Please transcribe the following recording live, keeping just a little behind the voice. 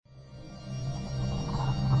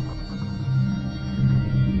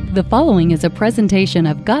The following is a presentation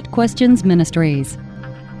of Got Questions Ministries.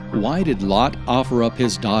 Why did Lot offer up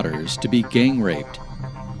his daughters to be gang raped?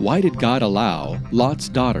 Why did God allow Lot's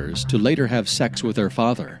daughters to later have sex with their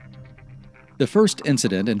father? The first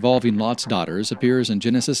incident involving Lot's daughters appears in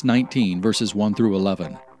Genesis 19, verses 1 through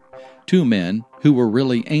 11. Two men, who were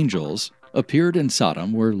really angels, appeared in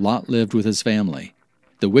Sodom where Lot lived with his family.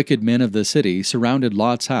 The wicked men of the city surrounded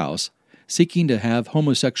Lot's house, seeking to have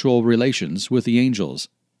homosexual relations with the angels.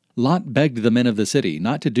 Lot begged the men of the city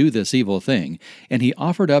not to do this evil thing, and he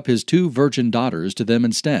offered up his two virgin daughters to them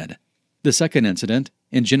instead. The second incident,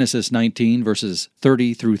 in Genesis 19, verses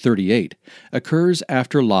 30 through 38, occurs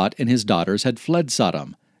after Lot and his daughters had fled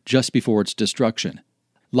Sodom, just before its destruction.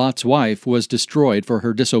 Lot's wife was destroyed for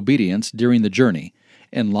her disobedience during the journey,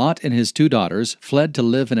 and Lot and his two daughters fled to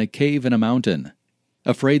live in a cave in a mountain.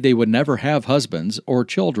 Afraid they would never have husbands or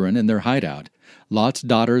children in their hideout, Lot's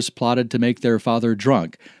daughters plotted to make their father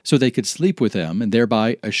drunk so they could sleep with him and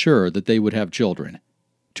thereby assure that they would have children.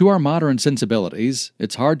 To our modern sensibilities,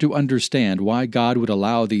 it's hard to understand why God would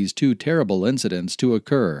allow these two terrible incidents to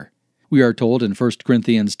occur. We are told in 1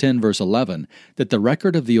 Corinthians 10, verse 11, that the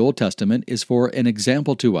record of the Old Testament is for an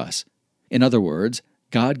example to us. In other words,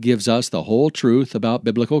 God gives us the whole truth about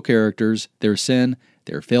biblical characters, their sin,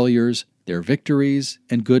 their failures, their victories,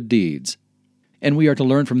 and good deeds. And we are to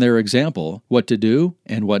learn from their example what to do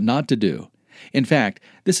and what not to do. In fact,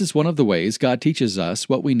 this is one of the ways God teaches us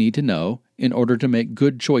what we need to know in order to make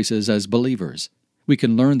good choices as believers. We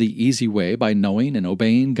can learn the easy way by knowing and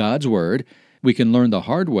obeying God's Word. We can learn the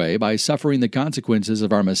hard way by suffering the consequences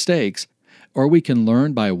of our mistakes, or we can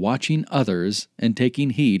learn by watching others and taking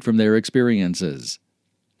heed from their experiences.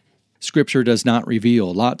 Scripture does not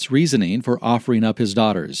reveal Lot's reasoning for offering up his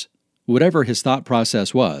daughters. Whatever his thought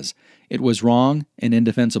process was, it was wrong and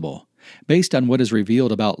indefensible. Based on what is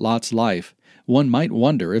revealed about Lot's life, one might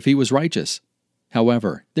wonder if he was righteous.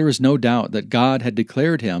 However, there is no doubt that God had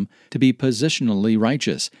declared him to be positionally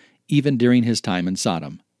righteous, even during his time in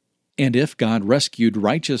Sodom. And if God rescued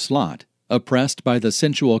righteous Lot, oppressed by the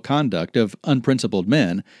sensual conduct of unprincipled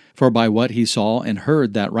men, for by what he saw and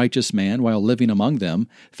heard that righteous man while living among them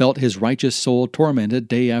felt his righteous soul tormented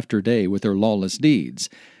day after day with their lawless deeds,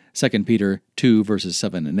 2 Peter 2, verses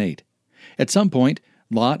 7 and 8. At some point,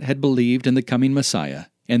 Lot had believed in the coming Messiah,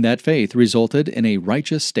 and that faith resulted in a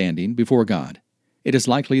righteous standing before God. It is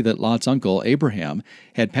likely that Lot's uncle Abraham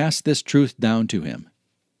had passed this truth down to him.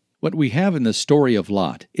 What we have in the story of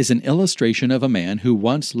Lot is an illustration of a man who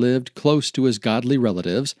once lived close to his godly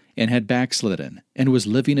relatives and had backslidden, and was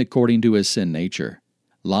living according to his sin nature.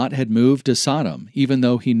 Lot had moved to Sodom, even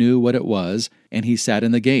though he knew what it was, and he sat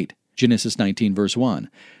in the gate. Genesis 19, verse 1.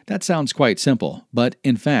 That sounds quite simple, but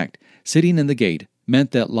in fact, sitting in the gate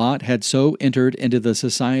meant that Lot had so entered into the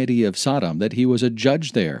society of Sodom that he was a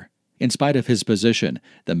judge there. In spite of his position,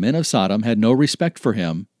 the men of Sodom had no respect for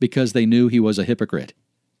him because they knew he was a hypocrite.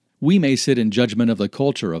 We may sit in judgment of the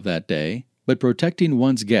culture of that day, but protecting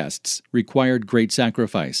one's guests required great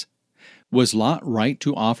sacrifice. Was Lot right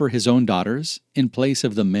to offer his own daughters in place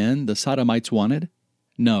of the men the Sodomites wanted?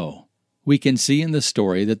 No. We can see in the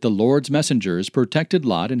story that the Lord's messengers protected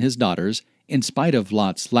Lot and his daughters in spite of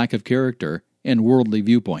Lot's lack of character and worldly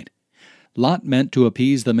viewpoint. Lot meant to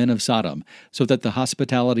appease the men of Sodom so that the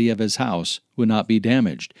hospitality of his house would not be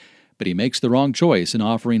damaged, but he makes the wrong choice in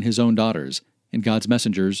offering his own daughters, and God's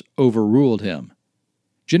messengers overruled him.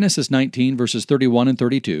 Genesis 19, verses 31 and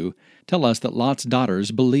 32 tell us that Lot's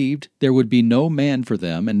daughters believed there would be no man for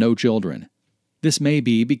them and no children. This may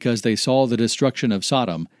be because they saw the destruction of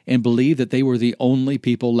Sodom and believed that they were the only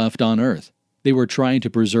people left on earth. They were trying to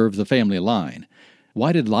preserve the family line.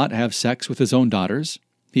 Why did Lot have sex with his own daughters?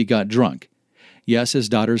 He got drunk. Yes, his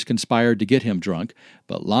daughters conspired to get him drunk,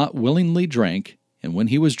 but Lot willingly drank, and when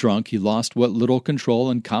he was drunk, he lost what little control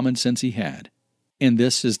and common sense he had. And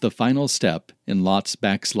this is the final step in Lot's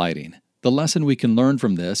backsliding. The lesson we can learn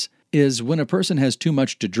from this is when a person has too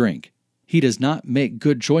much to drink, he does not make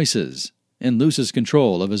good choices and loses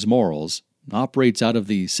control of his morals, operates out of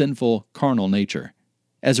the sinful, carnal nature.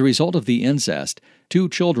 As a result of the incest, 2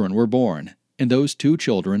 children were born, and those 2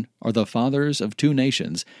 children are the fathers of 2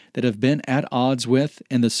 nations that have been at odds with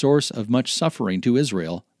and the source of much suffering to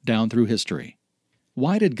Israel down through history.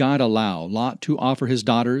 Why did God allow Lot to offer his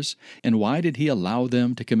daughters, and why did he allow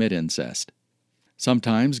them to commit incest?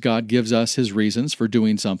 Sometimes God gives us his reasons for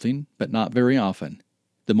doing something, but not very often.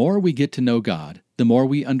 The more we get to know God, the more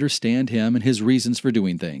we understand him and his reasons for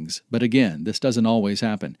doing things. But again, this doesn't always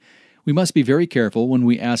happen. We must be very careful when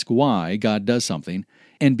we ask why God does something,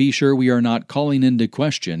 and be sure we are not calling into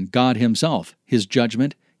question God himself, his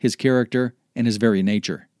judgment, his character, and his very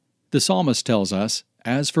nature. The psalmist tells us,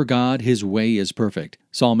 As for God, His way is perfect.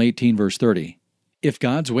 Psalm 18, verse 30. If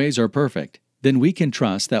God's ways are perfect, then we can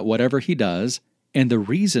trust that whatever He does, and the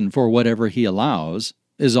reason for whatever He allows,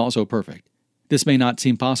 is also perfect. This may not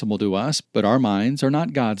seem possible to us, but our minds are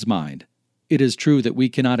not God's mind. It is true that we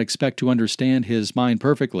cannot expect to understand His mind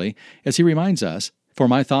perfectly, as He reminds us, "For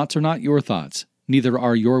my thoughts are not your thoughts, neither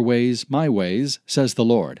are your ways my ways, says the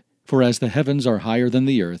Lord. For as the heavens are higher than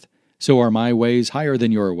the earth, so are my ways higher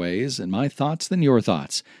than your ways, and my thoughts than your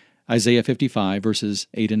thoughts." Isaiah 55, verses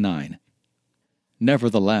 8 and 9.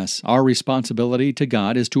 Nevertheless, our responsibility to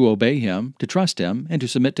God is to obey Him, to trust Him, and to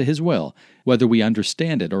submit to His will, whether we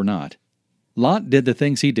understand it or not. Lot did the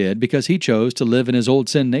things he did because he chose to live in his old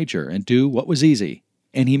sin nature and do what was easy,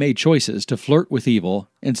 and he made choices to flirt with evil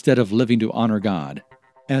instead of living to honor God.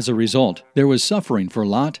 As a result, there was suffering for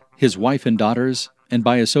Lot, his wife and daughters, and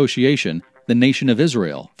by association, the nation of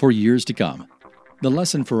Israel, for years to come. The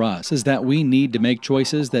lesson for us is that we need to make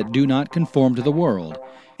choices that do not conform to the world,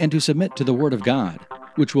 and to submit to the Word of God,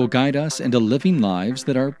 which will guide us into living lives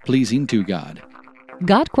that are pleasing to God.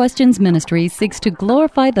 Got Questions Ministry seeks to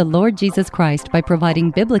glorify the Lord Jesus Christ by providing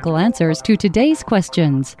biblical answers to today's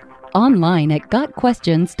questions. Online at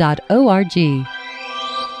gotquestions.org.